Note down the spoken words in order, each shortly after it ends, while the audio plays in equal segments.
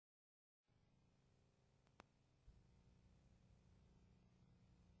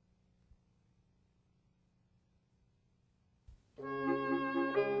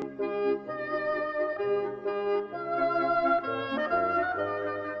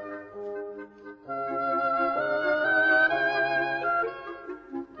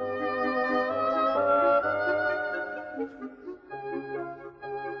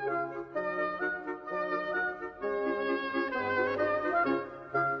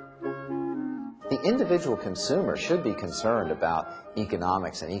The individual consumer should be concerned about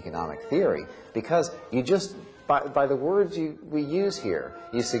economics and economic theory because you just, by the words we use here,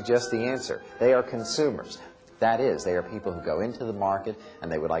 you suggest the answer. They are consumers. That is, they are people who go into the market and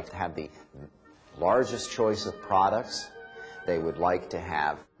they would like to have the largest choice of products. They would like to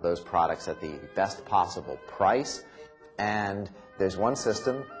have those products at the best possible price. And there's one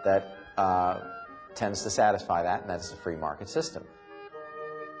system that tends to satisfy that, and that's the free market system.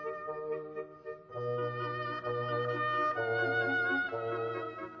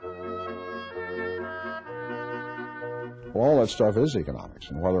 Well, all that stuff is economics,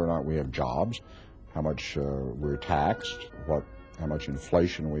 and whether or not we have jobs, how much we're taxed, how much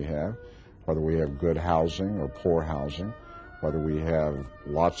inflation we have, whether we have good housing or poor housing, whether we have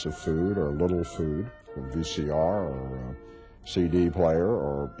lots of food or little food, or VCR or a CD player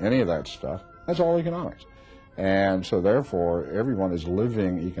or any of that stuff, that's all economics. And so therefore, everyone is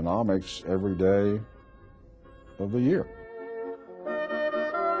living economics every day of the year.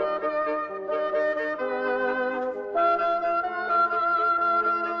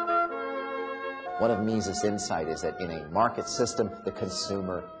 One of Mises' insight is that in a market system, the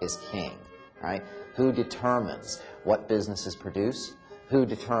consumer is king, right? Who determines what businesses produce? Who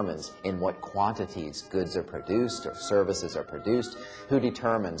determines in what quantities goods are produced or services are produced? Who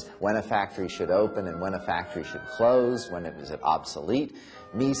determines when a factory should open and when a factory should close, when it is obsolete?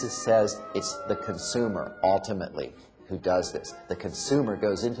 Mises says it's the consumer, ultimately, who does this. The consumer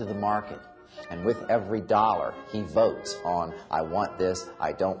goes into the market, and with every dollar, he votes on, I want this,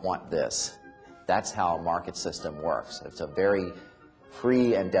 I don't want this. That's how a market system works. It's a very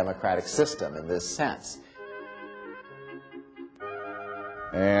free and democratic system in this sense.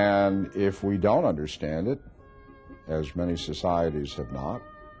 And if we don't understand it, as many societies have not,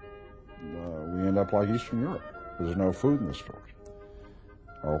 we end up like Eastern Europe. There's no food in the stores.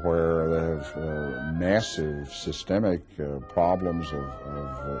 Or where they have massive systemic problems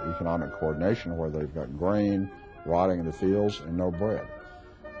of economic coordination, where they've got grain rotting in the fields and no bread.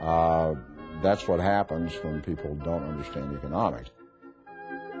 That's what happens when people don't understand economics.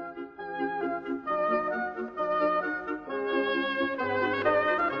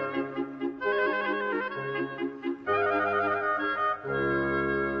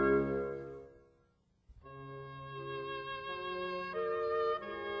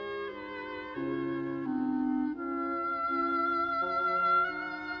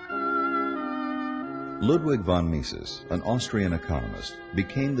 Ludwig von Mises, an Austrian economist,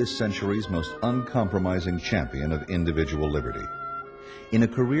 became this century's most uncompromising champion of individual liberty. In a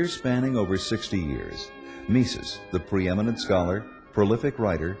career spanning over 60 years, Mises, the preeminent scholar, prolific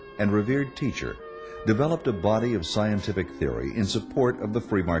writer, and revered teacher, developed a body of scientific theory in support of the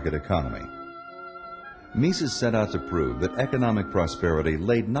free market economy. Mises set out to prove that economic prosperity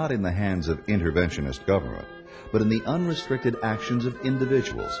laid not in the hands of interventionist government, but in the unrestricted actions of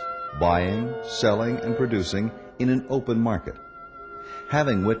individuals, buying, selling, and producing in an open market.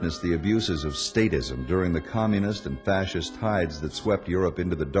 Having witnessed the abuses of statism during the communist and fascist tides that swept Europe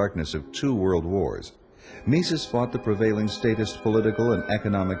into the darkness of 2 world wars, Mises fought the prevailing statist political and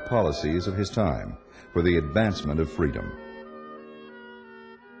economic policies of his time for the advancement of freedom.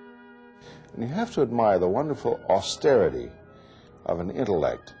 And you have to admire the wonderful austerity of an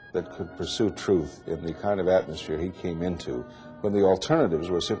intellect that could pursue truth in the kind of atmosphere he came into, when the alternatives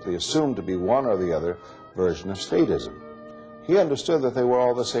were simply assumed to be one or the other version of statism. He understood that they were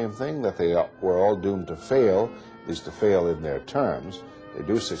all the same thing, that they were all doomed to fail, at least to fail in their terms. They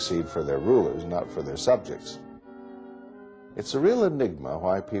do succeed for their rulers, not for their subjects. It's a real enigma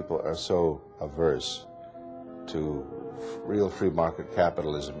why people are so averse to real free market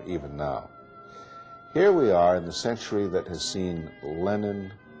capitalism even now. Here we are in the century that has seen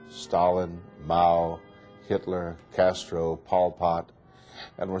Lenin, Stalin, Mao, Hitler, Castro, Pol Pot,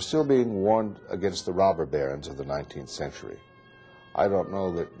 and we're still being warned against the robber barons of the 19th century. I don't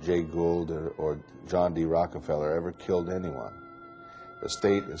know that Jay Gould or John D. Rockefeller ever killed anyone. The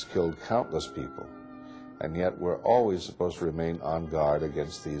state has killed countless people, and yet we're always supposed to remain on guard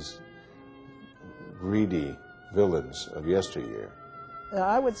against these greedy villains of yesteryear.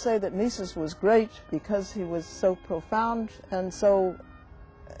 I would say that Mises was great because he was so profound and so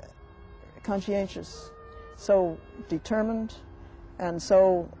conscientious, so determined, and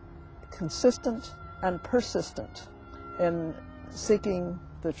so consistent and persistent in seeking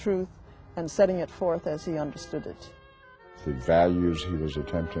the truth and setting it forth as he understood it. The values he was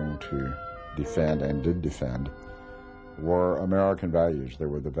attempting to defend and did defend were American values. They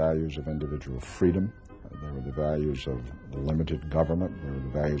were the values of individual freedom. They were the values of the limited government. They were the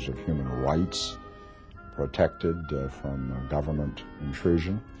values of human rights protected from government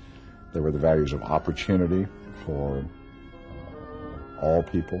intrusion. They were the values of opportunity for all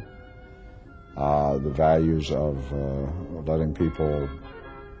people, the values of letting people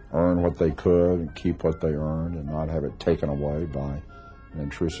earn what they could and keep what they earned and not have it taken away by an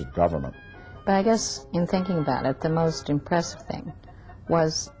intrusive government. But I guess in thinking about it, the most impressive thing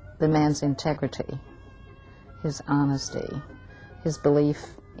was the man's integrity, his honesty, his belief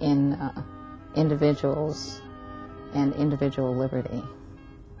in individuals and individual liberty.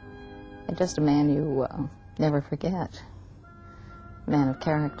 And just a man you never forget, a man of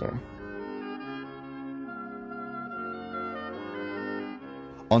character.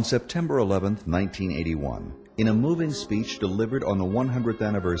 On September 11th, 1981, in a moving speech delivered on the 100th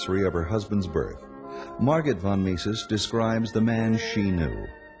anniversary of her husband's birth, Margaret von Mises describes the man she knew.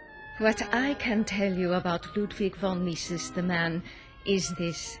 What I can tell you about Ludwig von Mises, the man, is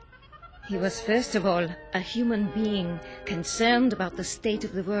this. He was first of all a human being concerned about the state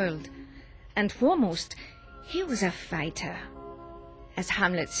of the world. And foremost, he was a fighter. As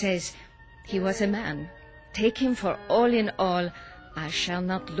Hamlet says, he was a man. Take him for all in all, I shall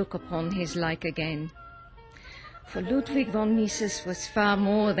not look upon his like again. For Ludwig von Mises was far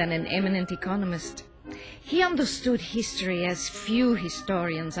more than an eminent economist. He understood history as few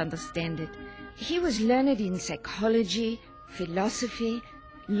historians understand it. He was learned in psychology, philosophy,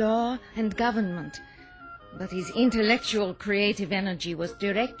 law, and government. But his intellectual creative energy was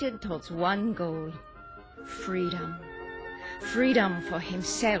directed towards one goal: freedom. Freedom for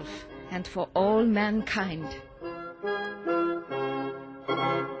himself and for all mankind.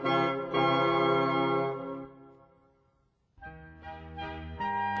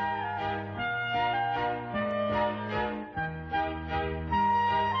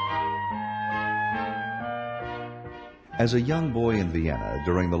 As a young boy in Vienna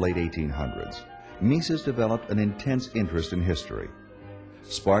during the late 1800s, Mises developed an intense interest in history.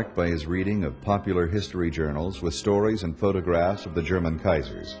 Sparked by his reading of popular history journals with stories and photographs of the German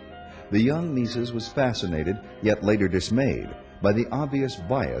Kaisers, the young Mises was fascinated, yet later dismayed, by the obvious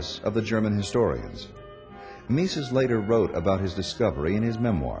bias of the German historians. Mises later wrote about his discovery in his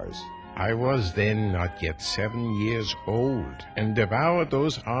memoirs. I was then not yet 7 years old and devoured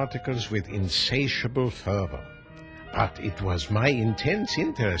those articles with insatiable fervor. But it was my intense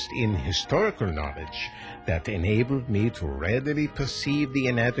interest in historical knowledge that enabled me to readily perceive the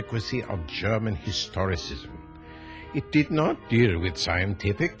inadequacy of German historicism. It did not deal with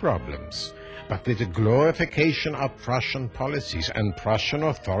scientific problems, but with the glorification of Prussian policies and Prussian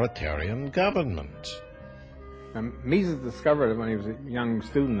authoritarian government. Mises discovered when he was a young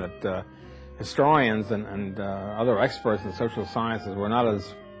student that historians and other experts in social sciences were not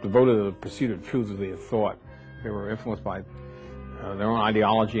as devoted to the pursuit of truth as they had thought. They were influenced by their own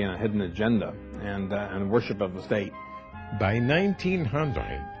ideology and a hidden agenda and worship of the state. By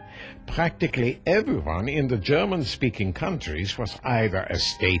 1900, practically everyone in the German-speaking countries was either a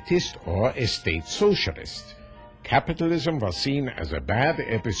statist or a state socialist. Capitalism was seen as a bad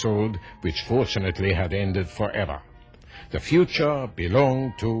episode which fortunately had ended forever. The future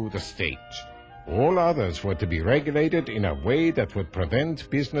belonged to the state. All others were to be regulated in a way that would prevent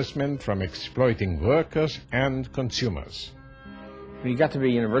businessmen from exploiting workers and consumers. When he got to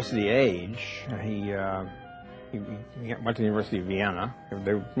be university age, he went to the University of Vienna.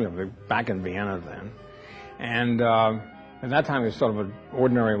 They were back in Vienna then. And at that time he was sort of an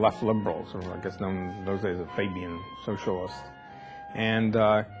ordinary left liberal, sort of I guess known in those days as a Fabian socialist. And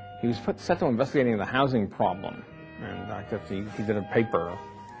he was set to investigating the housing problem. And I guess he did a paper,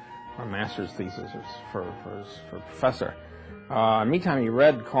 a master's thesis for professor. Meantime, he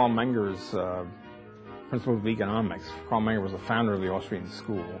read Karl Menger's Principles of Economics. Karl Menger was the founder of the Austrian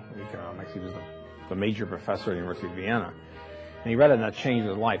School of Economics. He was the major professor at the University of Vienna. And he read it and that changed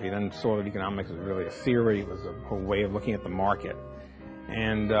his life. He then saw that economics was really a theory, it was a whole way of looking at the market.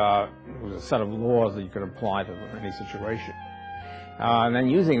 And it was a set of laws that you could apply to any situation. And then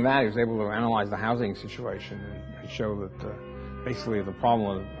using that, he was able to analyze the housing situation and show that basically the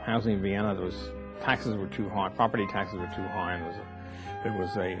problem with housing in Vienna, taxes were too high, property taxes were too high, and there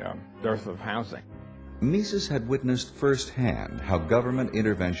was a dearth of housing. Mises had witnessed firsthand how government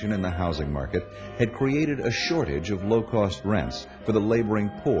intervention in the housing market had created a shortage of low-cost rents for the laboring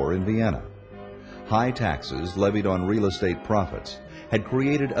poor in Vienna. High taxes levied on real estate profits had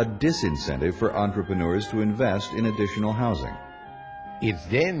created a disincentive for entrepreneurs to invest in additional housing. It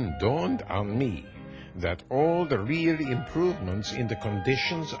then dawned on me that all the real improvements in the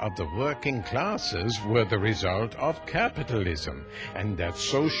conditions of the working classes were the result of capitalism, and that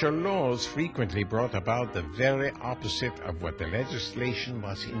social laws frequently brought about the very opposite of what the legislation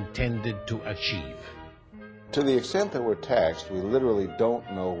was intended to achieve. To the extent that we're taxed, we literally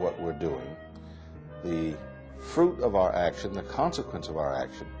don't know what we're doing. The fruit of our action, the consequence of our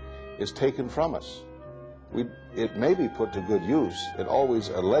action, is taken from us. It may be put to good use. It always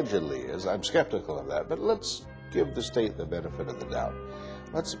allegedly is. I'm skeptical of that. But let's give the state the benefit of the doubt.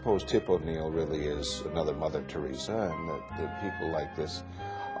 Let's suppose Tip O'Neill really is another Mother Teresa, and that people like this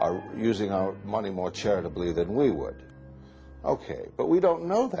are using our money more charitably than we would. Okay, but we don't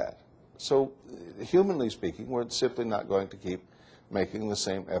know that. So, humanly speaking, we're simply not going to keep making the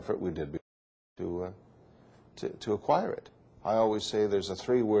same effort we did before to acquire it. I always say there's a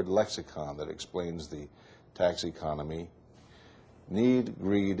three-word lexicon that explains the tax economy: need,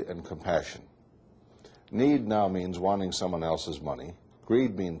 greed, and compassion. Need now means wanting someone else's money.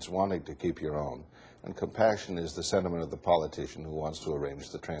 Greed means wanting to keep your own. And compassion is the sentiment of the politician who wants to arrange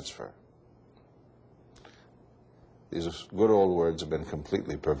the transfer. These good old words have been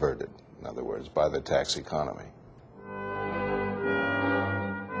completely perverted, in other words, by the tax economy.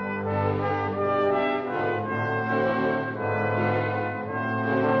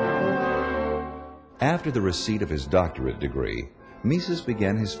 After the receipt of his doctorate degree, Mises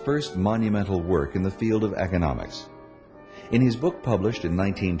began his first monumental work in the field of economics. In his book published in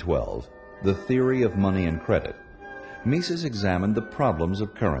 1912, The Theory of Money and Credit, Mises examined the problems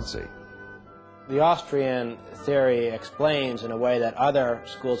of currency. The Austrian theory explains, in a way that other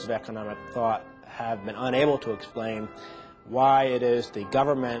schools of economic thought have been unable to explain, why it is the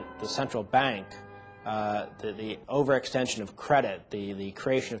government, the central bank, the overextension of credit, the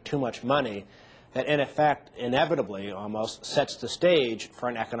creation of too much money, that in effect, inevitably almost, sets the stage for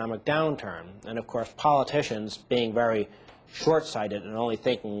an economic downturn. And of course, politicians, being very short-sighted and only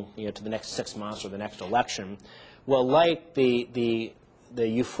thinking to the next 6 months or the next election, will like the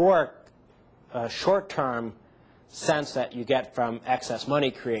euphoric short-term sense that you get from excess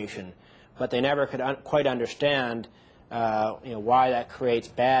money creation, but they never could quite understand why that creates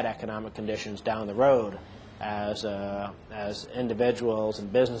bad economic conditions down the road, as individuals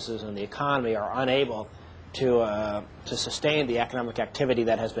and businesses and the economy are unable to sustain the economic activity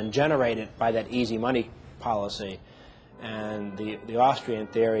that has been generated by that easy money policy. And the Austrian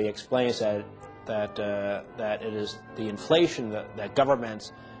theory explains that it is the inflation that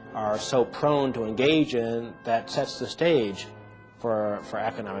governments are so prone to engage in that sets the stage for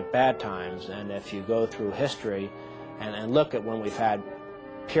economic bad times. And if you go through history and look at when we've had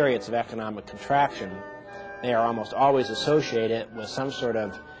periods of economic contraction, they are almost always associated with some sort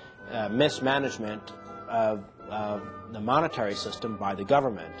of mismanagement of the monetary system by the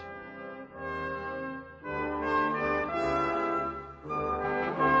government.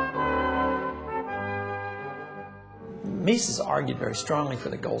 Mises argued very strongly for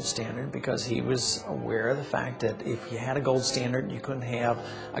the gold standard because he was aware of the fact that if you had a gold standard, you couldn't have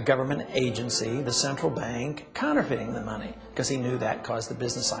a government agency, the central bank, counterfeiting the money, because he knew that caused the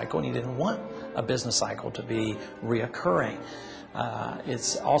business cycle, and he didn't want a business cycle to be reoccurring.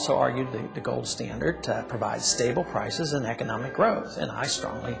 It's also argued that the gold standard provides stable prices and economic growth, and I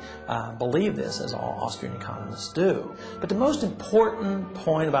strongly believe this, as all Austrian economists do. But the most important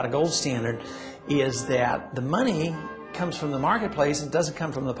point about a gold standard is that the money comes from the marketplace and doesn't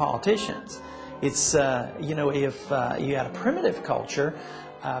come from the politicians. It's, if you had a primitive culture,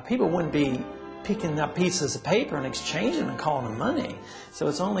 people wouldn't be picking up pieces of paper and exchanging them and calling them money. So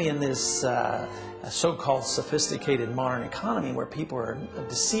it's only in this so-called sophisticated modern economy where people are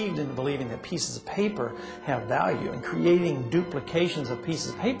deceived into believing that pieces of paper have value, and creating duplications of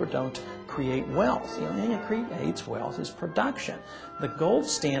pieces of paper don't create wealth. The only thing that creates wealth is production. The gold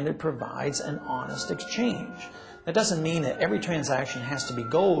standard provides an honest exchange. That doesn't mean that every transaction has to be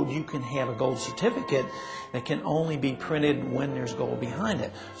gold. You can have a gold certificate that can only be printed when there's gold behind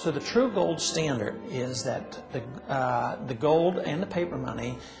it. So the true gold standard is that the gold and the paper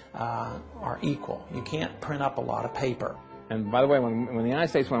money are equal. You can't print up a lot of paper. And by the way, when the United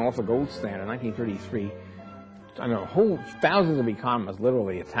States went off the gold standard in 1933, whole thousands of economists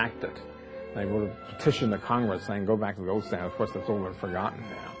literally attacked it. They wrote a petition to Congress saying, go back to the gold standard. Of course, that's all been forgotten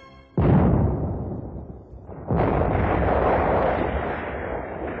now.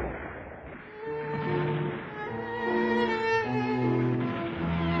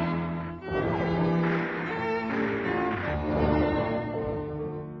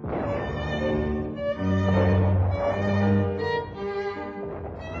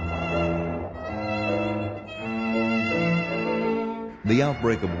 The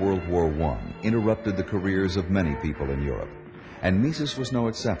outbreak of World War I interrupted the careers of many people in Europe, and Mises was no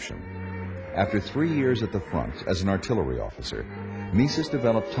exception. After 3 years at the front as an artillery officer, Mises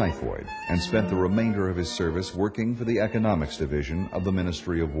developed typhoid and spent the remainder of his service working for the economics division of the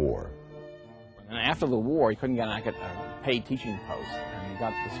Ministry of War. And after the war, he couldn't get a paid teaching post, and he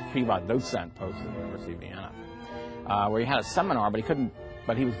got this privat docent post at the University of Vienna, where he had a seminar, but he couldn't.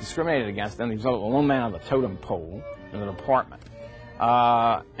 But he was discriminated against, and he was the lone man on the totem pole in the department,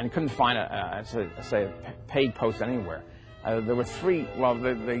 and he couldn't find a paid post anywhere. There were three. Well,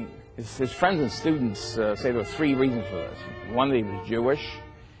 his friends and students say there were three reasons for this. One, that he was Jewish,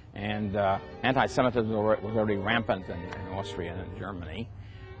 and anti-Semitism was already rampant in Austria and in Germany.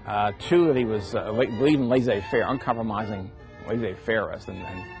 Two, that he was believed in laissez-faire, uncompromising laissez-fairist,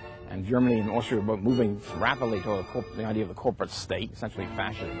 and Germany and Austria were both moving rapidly toward the idea of the corporate state, essentially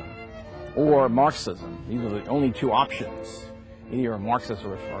fascism, or Marxism. These were the only two options. Either you're a Marxist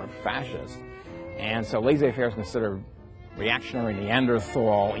or a fascist. And so laissez-faire is considered reactionary,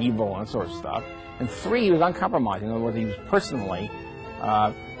 Neanderthal, evil, and that sort of stuff. And three, he was uncompromising. In other words, he was personally,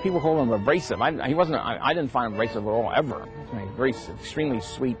 people called him abrasive. I didn't find him abrasive at all, ever. He was a very extremely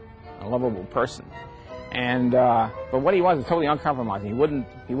sweet and lovable person. And but what he was totally uncompromising. He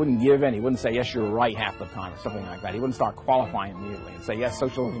wouldn't give in. He wouldn't say yes, you're right half the time or something like that. He wouldn't start qualifying immediately and say yes,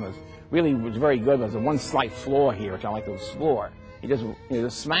 socialism was very good. There's one slight flaw here which I like to explore. He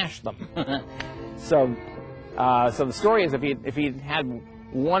just smashed them. So the story is if he had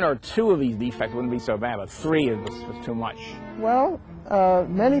one or two of these defects, it wouldn't be so bad. But three was too much. Well,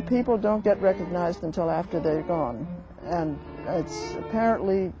 many people don't get recognized until after they're gone, and it's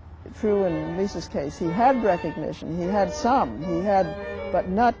apparently true in Mises' case. He had recognition, he had some, but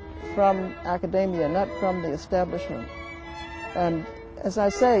not from academia, not from the establishment. And as I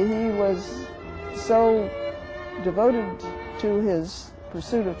say, he was so devoted to his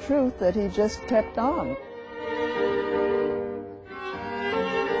pursuit of truth that he just kept on.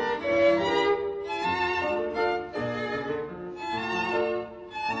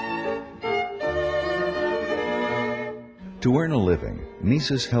 To earn a living,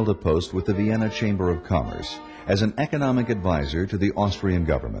 Mises held a post with the Vienna Chamber of Commerce as an economic advisor to the Austrian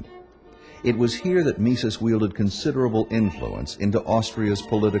government. It was here that Mises wielded considerable influence into Austria's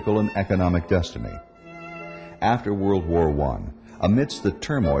political and economic destiny. After World War I, amidst the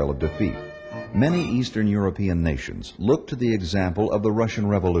turmoil of defeat, many Eastern European nations looked to the example of the Russian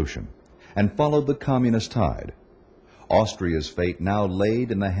Revolution and followed the communist tide. Austria's fate now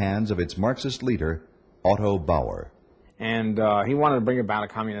laid in the hands of its Marxist leader, Otto Bauer. And he wanted to bring about a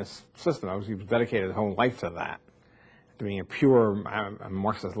communist system. He was dedicated his whole life to that, to being a pure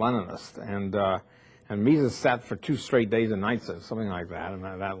Marxist-Leninist. And Mises sat for 2 straight days and nights, or something like that, and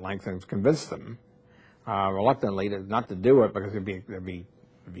that length convinced him, reluctantly, not to do it because there'd be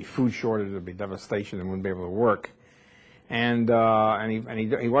food shortage, there'd be devastation, and wouldn't be able to work. And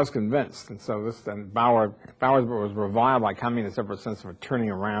he was convinced. And so Bauer was reviled by communists ever since for turning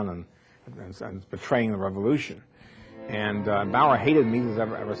around and betraying the revolution. And Bauer hated Mises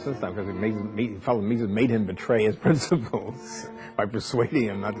ever since then because he felt Mises made him betray his principles by persuading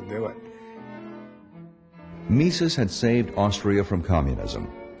him not to do it. Mises had saved Austria from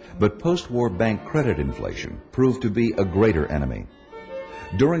communism, but post-war bank credit inflation proved to be a greater enemy.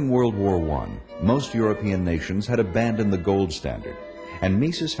 During World War I, most European nations had abandoned the gold standard, and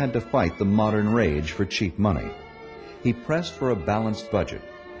Mises had to fight the modern rage for cheap money. He pressed for a balanced budget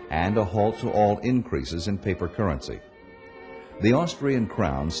and a halt to all increases in paper currency. The Austrian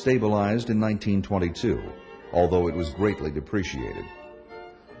crown stabilized in 1922, although it was greatly depreciated.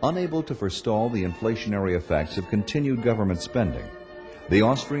 Unable to forestall the inflationary effects of continued government spending, the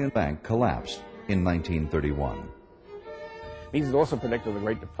Austrian bank collapsed in 1931. Mises also predicted the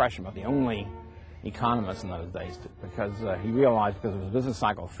Great Depression, but the only economist in those days, because he realized, because of his business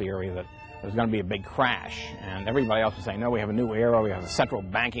cycle theory, that there was going to be a big crash, and everybody else was saying, no, we have a new era, we have a central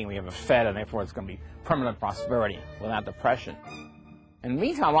banking, we have a Fed, and therefore it's going to be permanent prosperity without depression. And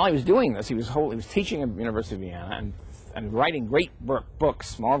meantime, while he was doing this, he was teaching at the University of Vienna and writing great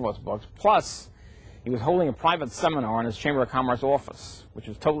books, marvelous books, plus he was holding a private seminar in his Chamber of Commerce office, which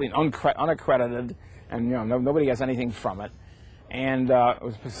was totally unaccredited, and nobody gets anything from it. And it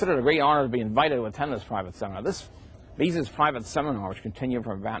was considered a great honor to be invited to attend this private seminar. This Mises' private seminar, which continued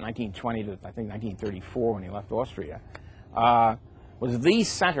from about 1920 to, I think, 1934 when he left Austria, was the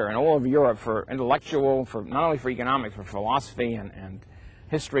center in all of Europe for intellectual, not only for economics, for philosophy and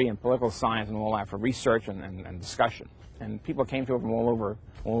history and political science and all that, for research and discussion. And people came to it from all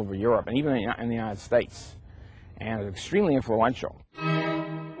over Europe, and even in the United States. And it was extremely influential.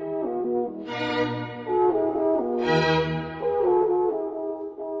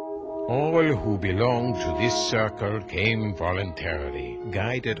 All who belonged to this circle came voluntarily,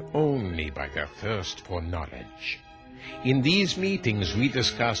 guided only by their thirst for knowledge. In these meetings, we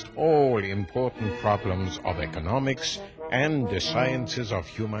discussed all important problems of economics and the sciences of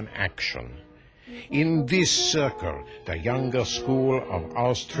human action. In this circle, the younger school of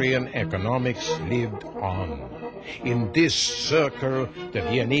Austrian economics lived on. In this circle, the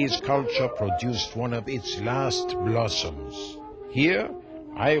Viennese culture produced one of its last blossoms. Here,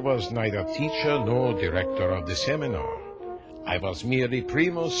 I was neither teacher nor director of the seminar. I was merely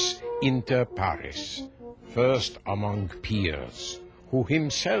primus inter pares, first among peers, who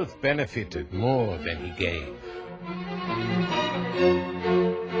himself benefited more than he gave.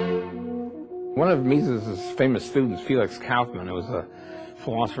 One of Mises' famous students, Felix Kaufmann, who was a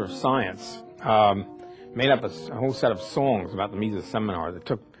philosopher of science, made up a whole set of songs about the Mises seminar that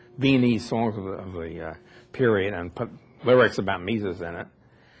took Viennese songs of the period and put lyrics about Mises in it.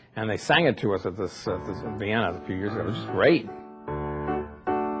 And they sang it to us at this Vienna a few years ago. It was just great.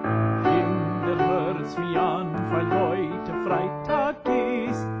 Freitag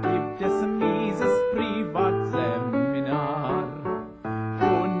ist, gibt es ein Mises Privatseminar.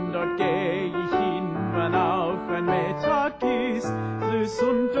 Und dort geh ich hin, wenn auch ein Mittag ist, süß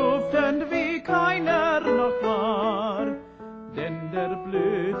und duftend wie keiner noch war. Denn der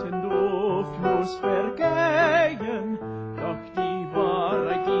Blütenduft muss vergehen, doch die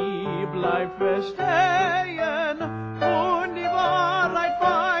Wahrheit, die bleibt bestehen. Und die Wahrheit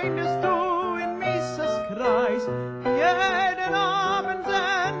findest du in Mises Kreis. Jeden Abend,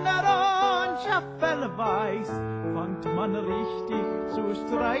 wenn und Schaffel fangt man richtig zu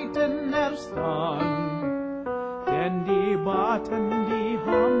streiten erst an. Denn die Baten, die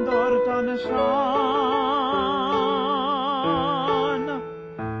haben dort eine Scham.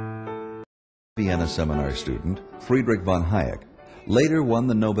 Vienna seminar student Friedrich von Hayek later won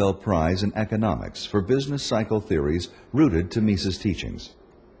the Nobel Prize in Economics for business cycle theories rooted to Mises' teachings.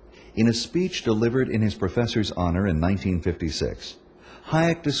 In a speech delivered in his professor's honor in 1956,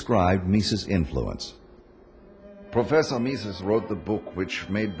 Hayek described Mises' influence. Professor Mises wrote the book which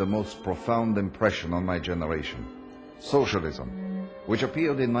made the most profound impression on my generation, Socialism, which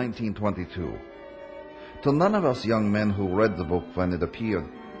appeared in 1922. To none of us young men who read the book when it appeared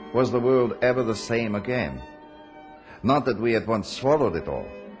was the world ever the same again. Not that we at once swallowed it all,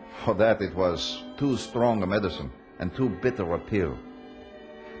 for that it was too strong a medicine and too bitter a pill.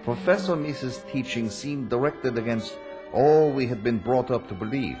 Professor Mises' teaching seemed directed against all we had been brought up to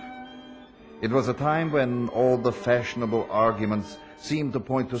believe. It was a time when all the fashionable arguments seemed to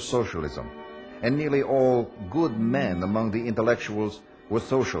point to socialism, and nearly all good men among the intellectuals were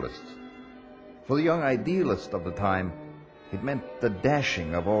socialists. For the young idealist of the time, it meant the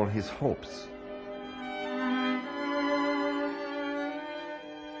dashing of all his hopes.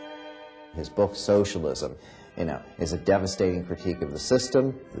 His book, Socialism, is a devastating critique of the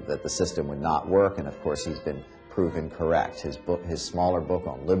system, that the system would not work, and of course he's been proven correct. His smaller book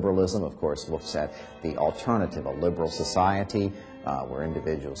on liberalism, of course, looks at the alternative, a liberal society where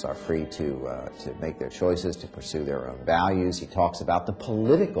individuals are free to make their choices, to pursue their own values. He talks about the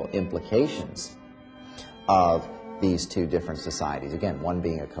political implications of these two different societies. Again, one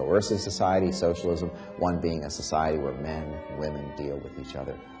being a coercive society, socialism, one being a society where men and women deal with each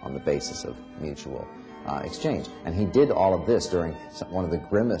other on the basis of mutual exchange. And he did all of this during one of the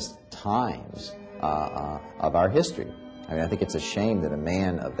grimmest times of our history. I mean, I think it's a shame that a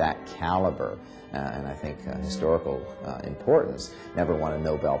man of that caliber and I think historical importance never won a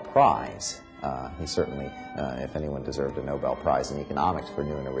Nobel Prize. He certainly, if anyone deserved a Nobel Prize in economics for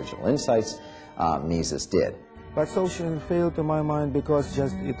new and original insights, Mises did. But socialism failed to my mind because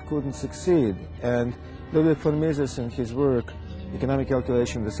just it couldn't succeed. And Ludwig von Mises in his work, Economic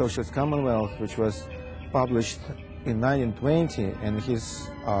Calculation of the Socialist Commonwealth, which was published in 1920, and his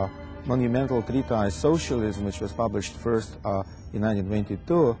monumental treatise Socialism, which was published first in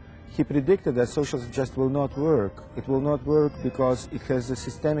 1922, he predicted that socialism just will not work. It will not work because it has a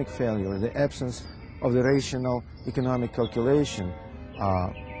systemic failure, the absence of the rational economic calculation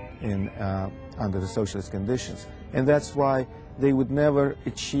under the socialist conditions. And that's why they would never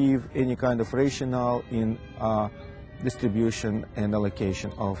achieve any kind of rationale in distribution and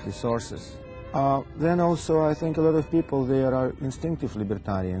allocation of resources. Then also I think a lot of people there are instinctive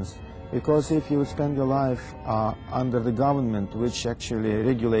libertarians, because if you spend your life under the government, which actually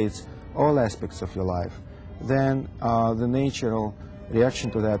regulates all aspects of your life, then the natural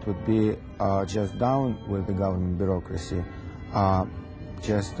reaction to that would be just down with the government bureaucracy.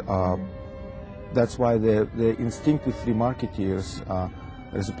 That's why the instinctive free marketeers,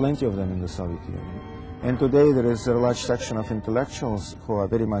 there's plenty of them in the Soviet Union. And today there is a large section of intellectuals who are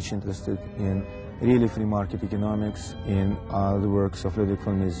very much interested in really free market economics, in the works of Ludwig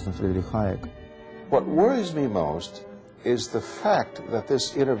von Mises and Friedrich Hayek. What worries me most is the fact that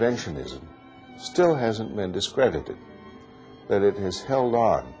this interventionism still hasn't been discredited, that it has held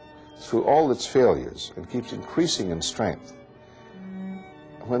on through all its failures and keeps increasing in strength.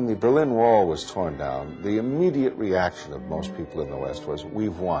 When the Berlin Wall was torn down, the immediate reaction of most people in the West was,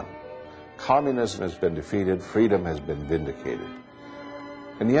 we've won. Communism has been defeated, freedom has been vindicated.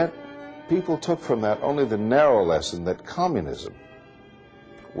 And yet, people took from that only the narrow lesson that communism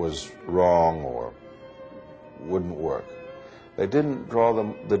was wrong or wouldn't work. They didn't draw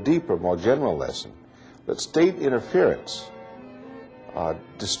the deeper, more general lesson that state interference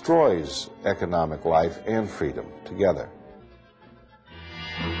destroys economic life and freedom together.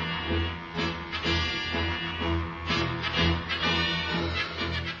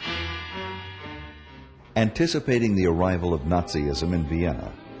 Anticipating the arrival of Nazism in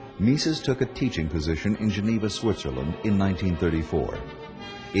Vienna, Mises took a teaching position in Geneva, Switzerland in 1934.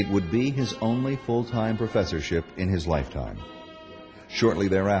 It would be his only full-time professorship in his lifetime. Shortly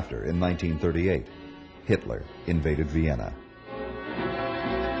thereafter, in 1938, Hitler invaded Vienna.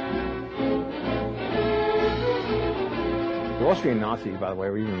 The Austrian Nazis, by the way,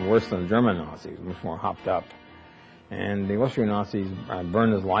 were even worse than the German Nazis, much more hopped up. And the Austrian Nazis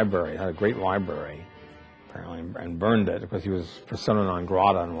burned his library, had a great library, apparently, and burned it because he was persona non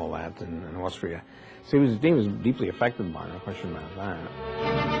grata and all that in Austria. So he was deeply affected by it, no question about that.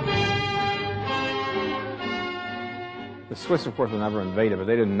 The Swiss, of course, were never invaded, but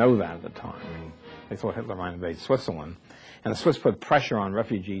they didn't know that at the time. I mean, they thought Hitler might invade Switzerland. And the Swiss put pressure on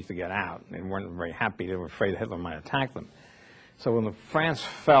refugees to get out. They weren't very happy. They were afraid Hitler might attack them. So when France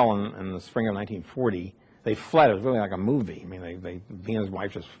fell in the spring of 1940, they fled. It was really like a movie. I mean, he and his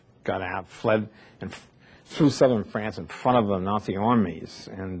wife just got out, fled, and through southern France in front of the Nazi armies,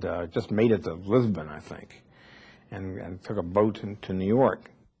 and just made it to Lisbon, I think, and took a boat to New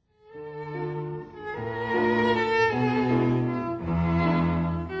York.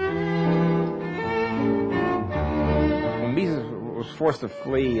 When Mises was forced to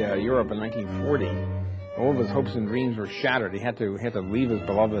flee Europe in 1940, all of his hopes and dreams were shattered. He had to leave his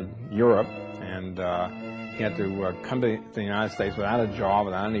beloved Europe, and he had to come to the United States without a job,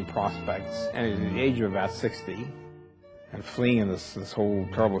 without any prospects, and at the age of about 60, and fleeing in this whole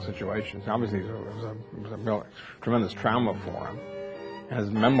terrible situation. So obviously, it was a real tremendous trauma for him. And his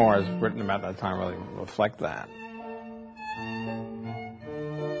memoirs written about that time really reflect that.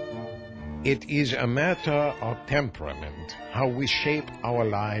 It is a matter of temperament, how we shape our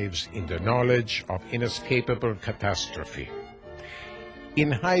lives in the knowledge of inescapable catastrophe.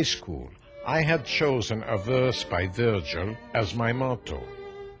 In high school, I had chosen a verse by Virgil as my motto.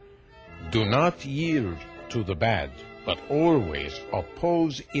 Do not yield to the bad, but always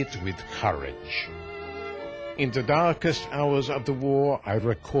oppose it with courage. In the darkest hours of the war, I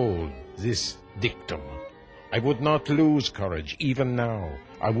recalled this dictum. I would not lose courage even now.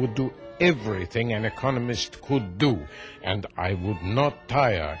 I would do everything an economist could do, and I would not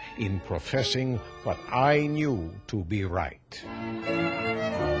tire in professing what I knew to be right.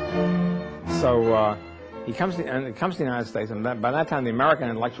 So he comes to the United States, and by that time the American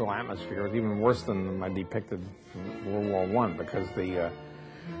intellectual atmosphere was even worse than I depicted in World War I, because when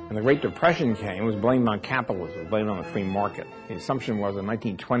the Great Depression came, it was blamed on capitalism, it was blamed on the free market. The assumption was in the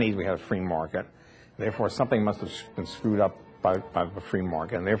 1920s we had a free market, therefore something must have been screwed up by the free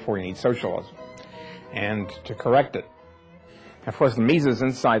market, and therefore you need socialism, and to correct it. Of course, the Mises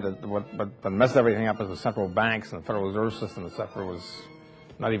insight that what messed everything up is the central banks and the Federal Reserve System, etc., was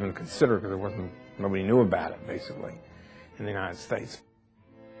not even considered because nobody knew about it, basically, in the United States.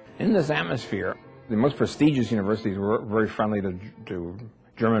 In this atmosphere, the most prestigious universities were very friendly to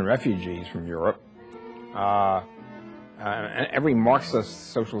German refugees from Europe. And every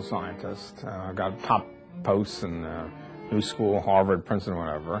Marxist social scientist got top posts in New School, Harvard, Princeton,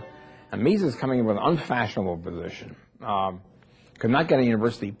 whatever. And Mises coming in with an unfashionable position, could not get a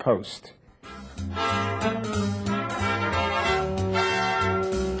university post.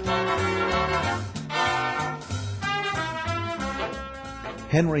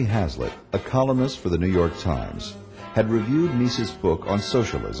 Henry Hazlitt, a columnist for the New York Times, had reviewed Mises' book on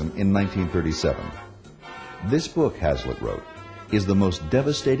socialism in 1937. This book, Hazlitt wrote, is the most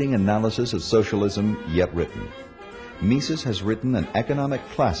devastating analysis of socialism yet written. Mises has written an economic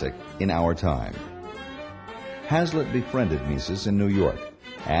classic in our time. Hazlitt befriended Mises in New York,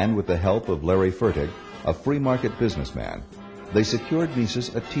 and with the help of Larry Fertig, a free market businessman, they secured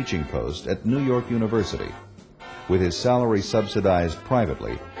Mises a teaching post at New York University. With his salary subsidized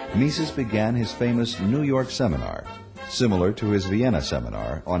privately, Mises began his famous New York seminar, similar to his Vienna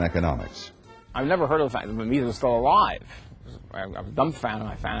seminar on economics. I've never heard of the fact that Mises was still alive. I was dumbfounded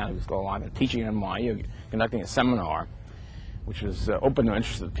when I found out he was still alive and teaching at NYU, conducting a seminar, which was open to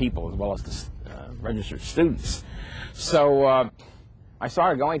interested people as well as to registered students. So I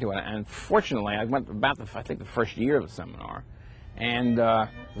started going to it, and fortunately, I went about, I think, the first year of the seminar, and the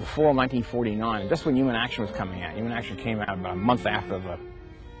fall of 1949, just when Human Action was coming out. Human Action came out about a month after the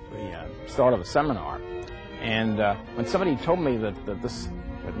start of the seminar, and when somebody told me that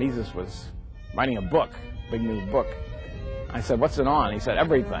Mises was writing a book, big new book, I said, "What's it on?" He said,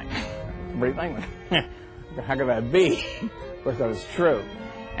 "Everything." Everything? How could that be? Of course, that was true.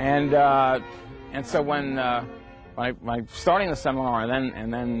 And so when starting the seminar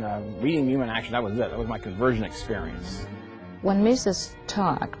and then reading Human Action, that was it. That was my conversion experience. When Mises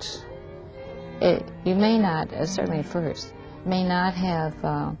talked, you may not, certainly at first, may not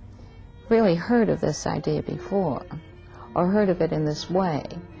have really heard of this idea before, or heard of it in this way.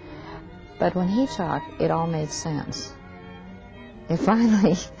 But when he talked, it all made sense.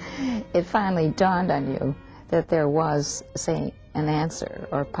 It finally dawned on you that there was, say, an answer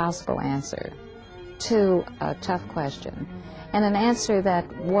or a possible answer to a tough question, and an answer that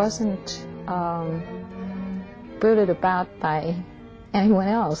wasn't brooded about by anyone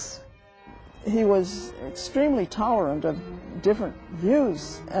else. He was extremely tolerant of different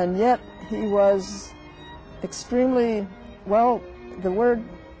views, and yet he was extremely, well, the word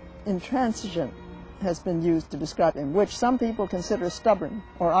intransigent has been used to describe him, which some people consider stubborn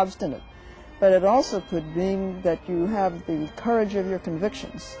or obstinate. But it also could mean that you have the courage of your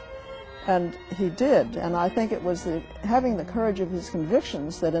convictions. And he did, and I think it was having the courage of his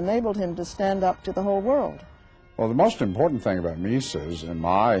convictions that enabled him to stand up to the whole world. Well, the most important thing about Mises, in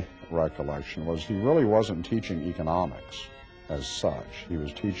my recollection, was he really wasn't teaching economics as such. He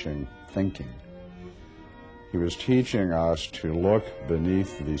was teaching thinking. He was teaching us to look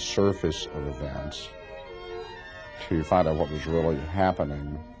beneath the surface of events, to find out what was really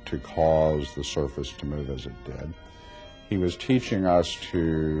happening to cause the surface to move as it did. He was teaching us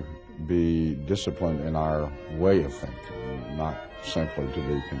to be disciplined in our way of thinking, not simply to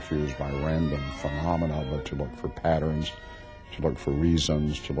be confused by random phenomena, but to look for patterns, to look for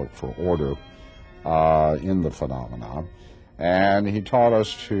reasons, to look for order in the phenomena. And he taught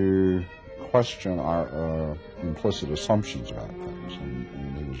us to question our implicit assumptions about things.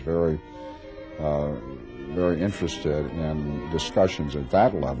 And he was very interested in discussions at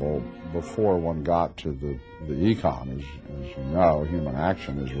that level before one got to the econ. As you know, Human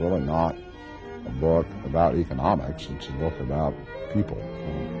Action is really not a book about economics. It's a book about people,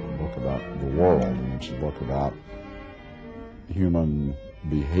 a book about the world, and it's a book about human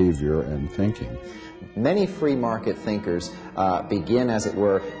behavior and thinking. Many free market thinkers begin, as it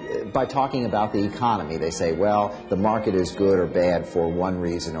were, by talking about the economy. They say, well, the market is good or bad for one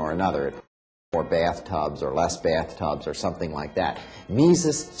reason or another. More bathtubs or less bathtubs or something like that.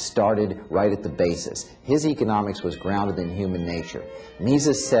 Mises started right at the basis. His economics was grounded in human nature.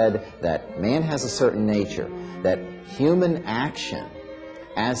 Mises said that man has a certain nature, that human action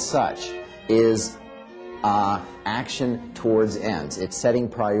as such is action towards ends. It's setting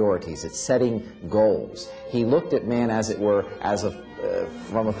priorities. It's setting goals. He looked at man, as it were,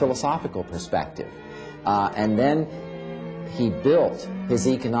 from a philosophical perspective. And then he built his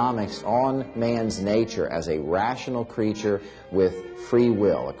economics on man's nature as a rational creature with free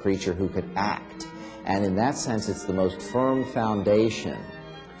will, a creature who could act. And in that sense, it's the most firm foundation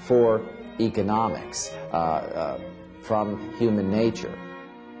for economics from human nature.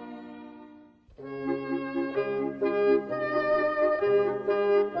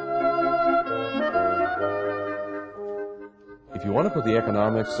 If you want to put the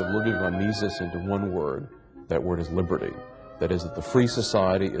economics of Ludwig von Mises into one word, that word is liberty. That is, that the free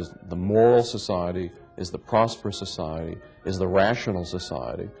society is the moral society, is the prosperous society, is the rational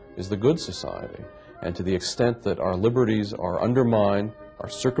society, is the good society. And to the extent that our liberties are undermined, are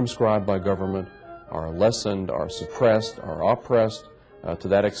circumscribed by government, are lessened, are suppressed, are oppressed, to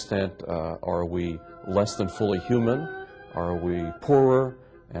that extent are we less than fully human, are we poorer,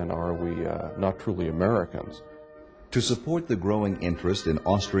 and are we not truly Americans. To support the growing interest in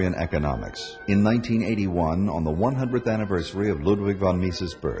Austrian economics, in 1981, on the 100th anniversary of Ludwig von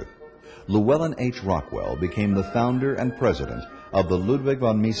Mises' birth, Llewellyn H. Rockwell became the founder and president of the Ludwig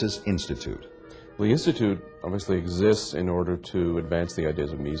von Mises Institute. The Institute obviously exists in order to advance the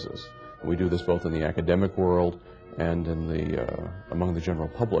ideas of Mises. We do this both in the academic world and in among the general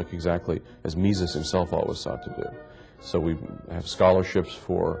public, exactly as Mises himself always sought to do. So we have scholarships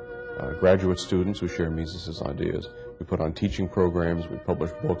for graduate students who share Mises' ideas. We put on teaching programs, we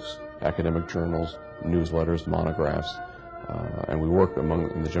publish books, academic journals, newsletters, monographs, and we work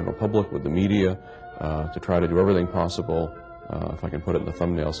in the general public with the media to try to do everything possible, if I can put it in the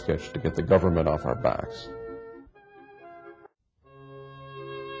thumbnail sketch, to get the government off our backs.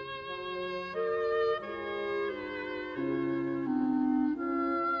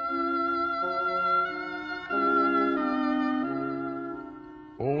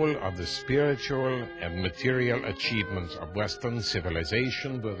 all of the spiritual and material achievements of Western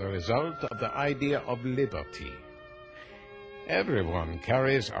civilization were the result of the idea of liberty. Everyone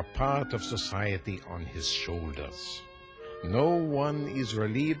carries a part of society on his shoulders. No one is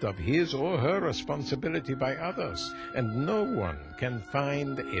relieved of his or her responsibility by others, and no one can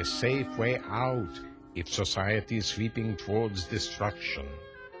find a safe way out if society is sweeping towards destruction.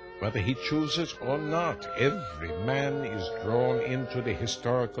 Whether he chooses or not, every man is drawn into the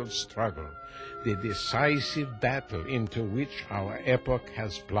historical struggle, the decisive battle into which our epoch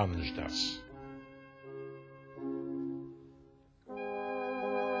has plunged us.